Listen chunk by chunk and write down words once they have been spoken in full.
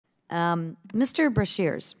Mr.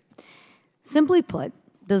 Brashears, simply put,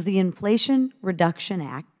 does the Inflation Reduction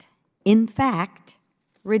Act, in fact,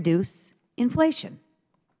 reduce inflation?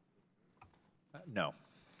 No.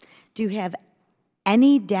 Do you have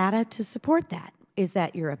any data to support that? Is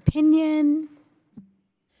that your opinion?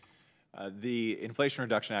 The Inflation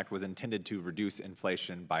Reduction Act was intended to reduce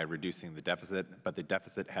inflation by reducing the deficit, but the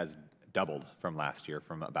deficit has doubled from last year,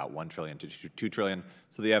 from about 1 trillion to 2 trillion.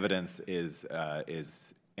 So the evidence is,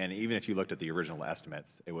 and even if you looked at the original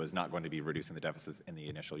estimates, it was not going to be reducing the deficits in the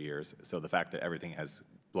initial years. So the fact that everything has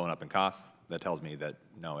blown up in costs, that tells me that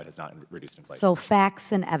no, it has not reduced inflation. So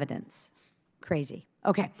facts and evidence. Crazy.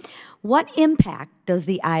 Okay. What impact does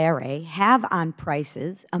the IRA have on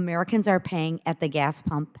prices Americans are paying at the gas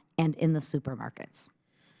pump and in the supermarkets?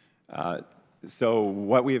 So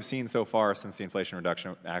what we have seen so far since the Inflation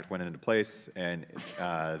Reduction Act went into place, and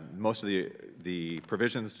most of the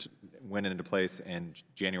provisions went into place in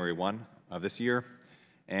January 1 of this year,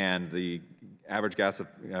 and the average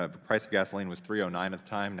price of gasoline was $3.09 at the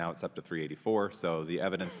time. Now it's up to $3.84. So the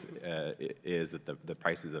evidence is that the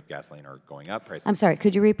prices of gasoline are going up. I'm sorry,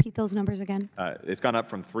 could you repeat those numbers again? It's gone up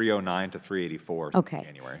from $3.09 to $3.84 since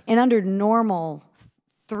January. And under normal,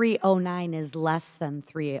 $3.09 is less than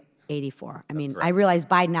 $3.84. I mean, I realize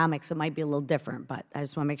Bidenomics, it might be a little different, but I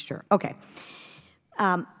just want to make sure. Okay.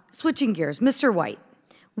 Switching gears, Mr. White,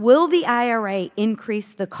 will the IRA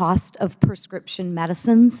increase the cost of prescription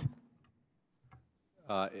medicines?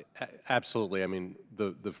 Absolutely. I mean,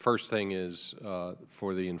 the first thing is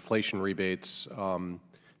for the inflation rebates,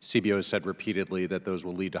 CBO has said repeatedly that those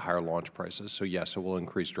will lead to higher launch prices. So yes, it will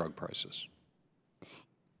increase drug prices.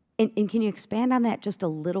 And can you expand on that just a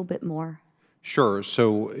little bit more? Sure.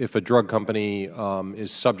 So if a drug company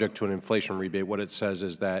is subject to an inflation rebate, what it says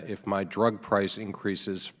is that if my drug price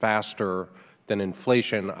increases faster than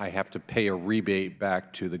inflation, I have to pay a rebate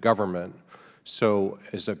back to the government. So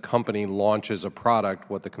as a company launches a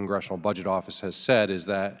product, what the Congressional Budget Office has said is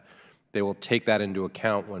that they will take that into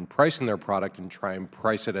account when pricing their product and try and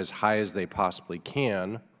price it as high as they possibly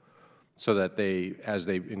can so that as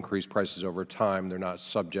they increase prices over time, they're not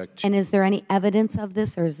subject to. And is there any evidence of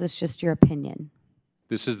this, or is this just your opinion?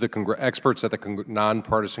 This is the experts at the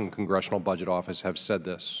nonpartisan Congressional Budget Office have said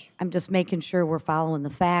this. I'm just making sure we're following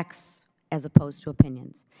the facts as opposed to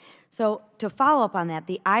opinions. So to follow up on that,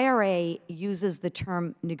 the IRA uses the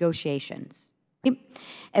term negotiations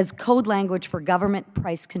as code language for government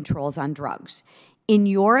price controls on drugs. In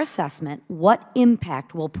your assessment, what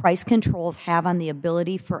impact will price controls have on the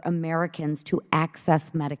ability for Americans to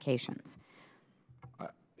access medications?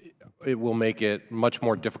 It will make it much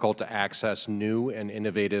more difficult to access new and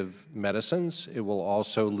innovative medicines. It will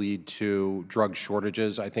also lead to drug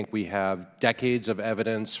shortages. I think we have decades of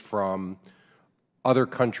evidence from other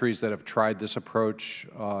countries that have tried this approach,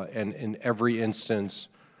 and in every instance,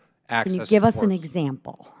 access. Can you give us an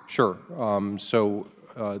example? Sure.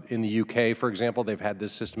 In the UK, for example, they've had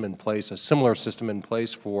this system in place, a similar system in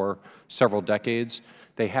place for several decades.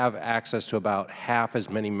 They have access to about half as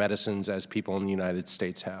many medicines as people in the United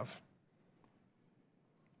States have.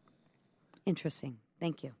 Interesting.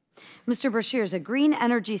 Thank you. Mr. Brashears, are green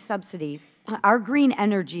energy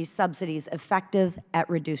subsidies effective at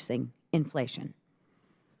reducing inflation?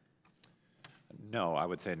 No, I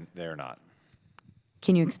would say they're not.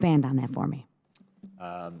 Can you expand on that for me?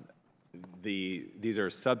 These are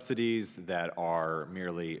subsidies that are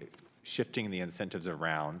merely shifting the incentives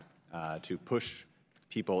around to push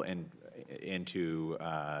people into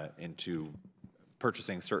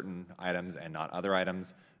purchasing certain items and not other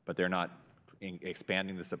items, but they're not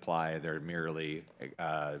expanding the supply. They're merely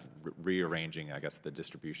rearranging, I guess, the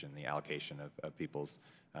distribution, the allocation of people's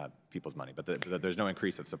money. But there's no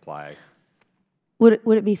increase of supply. Would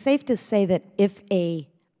it be safe to say that if a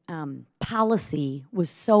policy was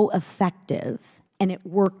so effective and it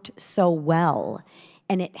worked so well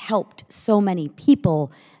and it helped so many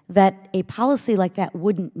people, that a policy like that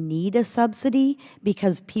wouldn't need a subsidy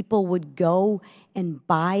because people would go and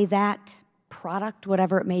buy that product,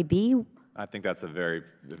 whatever it may be? I think that's a very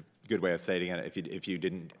good way of stating it. If you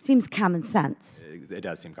didn't... Seems common sense. It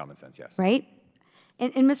does seem common sense, yes. Right?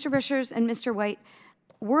 And Mr. Brashears and Mr. White,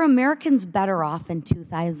 were Americans better off in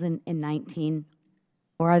 2019,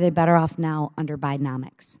 or are they better off now under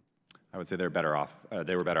Bidenomics? I would say they're better off.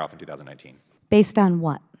 They were better off in 2019. Based on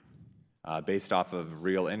what? Based off of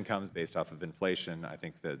real incomes, based off of inflation, I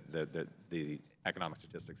think that the economic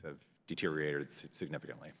statistics have deteriorated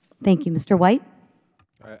significantly. Thank you. Mr. White?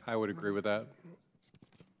 I would agree with that.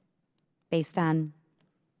 Based on?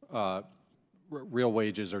 real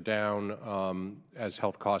wages are down as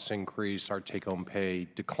health costs increase, our take-home pay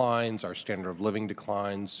declines, our standard of living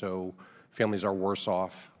declines, so families are worse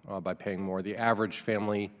off by paying more. The average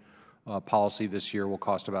family policy this year will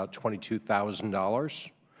cost about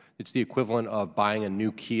 $22,000. It's the equivalent of buying a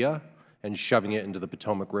new Kia and shoving it into the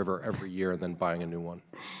Potomac River every year and then buying a new one.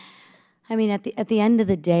 I mean, at the end of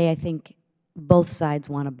the day, I think both sides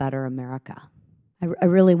want a better America. I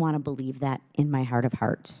really want to believe that in my heart of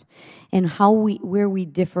hearts. And where we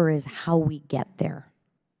differ is how we get there.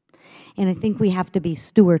 And I think we have to be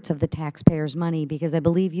stewards of the taxpayers' money, because I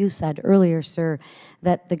believe you said earlier, sir,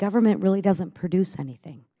 that the government really doesn't produce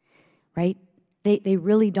anything, right? They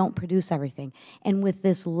really don't produce everything. And with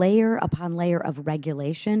this layer upon layer of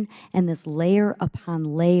regulation and this layer upon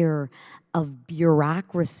layer of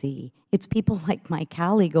bureaucracy, it's people like my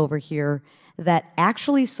colleague over here that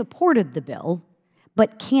actually supported the bill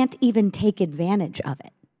but can't even take advantage of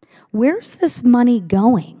it. Where's this money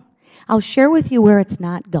going? I'll share with you where it's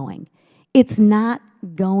not going. It's not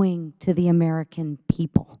going to the American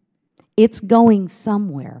people. It's going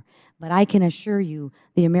somewhere, but I can assure you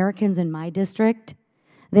the Americans in my district,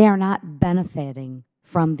 they are not benefiting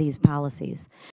from these policies.